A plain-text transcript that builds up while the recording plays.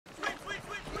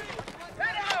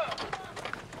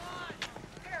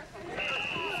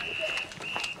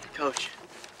Coach.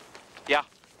 Yeah.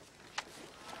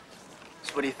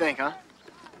 So what do you think, huh?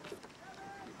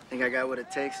 Think I got what it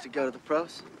takes to go to the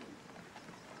pros?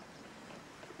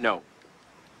 No.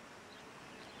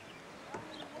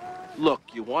 Look,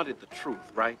 you wanted the truth,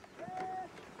 right?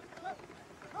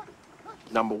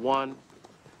 Number one,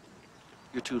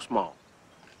 you're too small.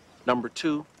 Number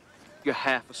two, you're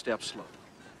half a step slow.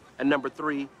 And number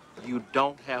three, you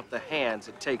don't have the hands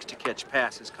it takes to catch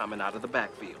passes coming out of the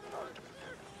backfield.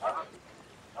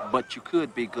 But you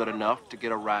could be good enough to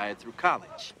get a ride through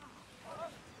college.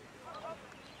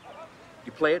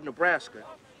 You play at Nebraska,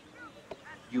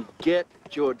 you get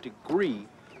your degree,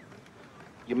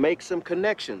 you make some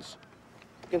connections,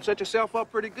 you can set yourself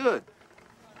up pretty good.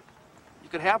 You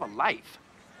could have a life.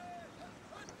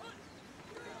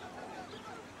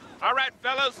 All right,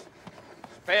 fellas,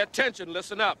 pay attention,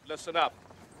 listen up, listen up.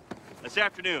 This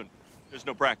afternoon, there's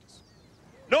no practice.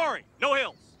 Nori, no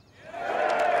hills.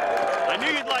 I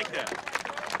knew you'd like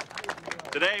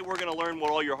that. Today, we're gonna learn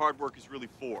what all your hard work is really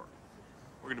for.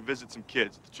 We're gonna visit some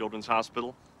kids at the Children's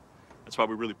Hospital. That's why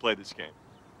we really play this game.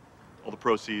 All the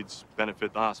proceeds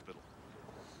benefit the hospital.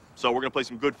 So we're gonna play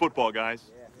some good football,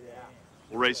 guys.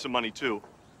 We'll raise some money too.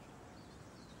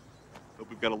 But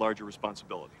we've got a larger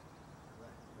responsibility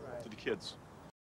to the kids.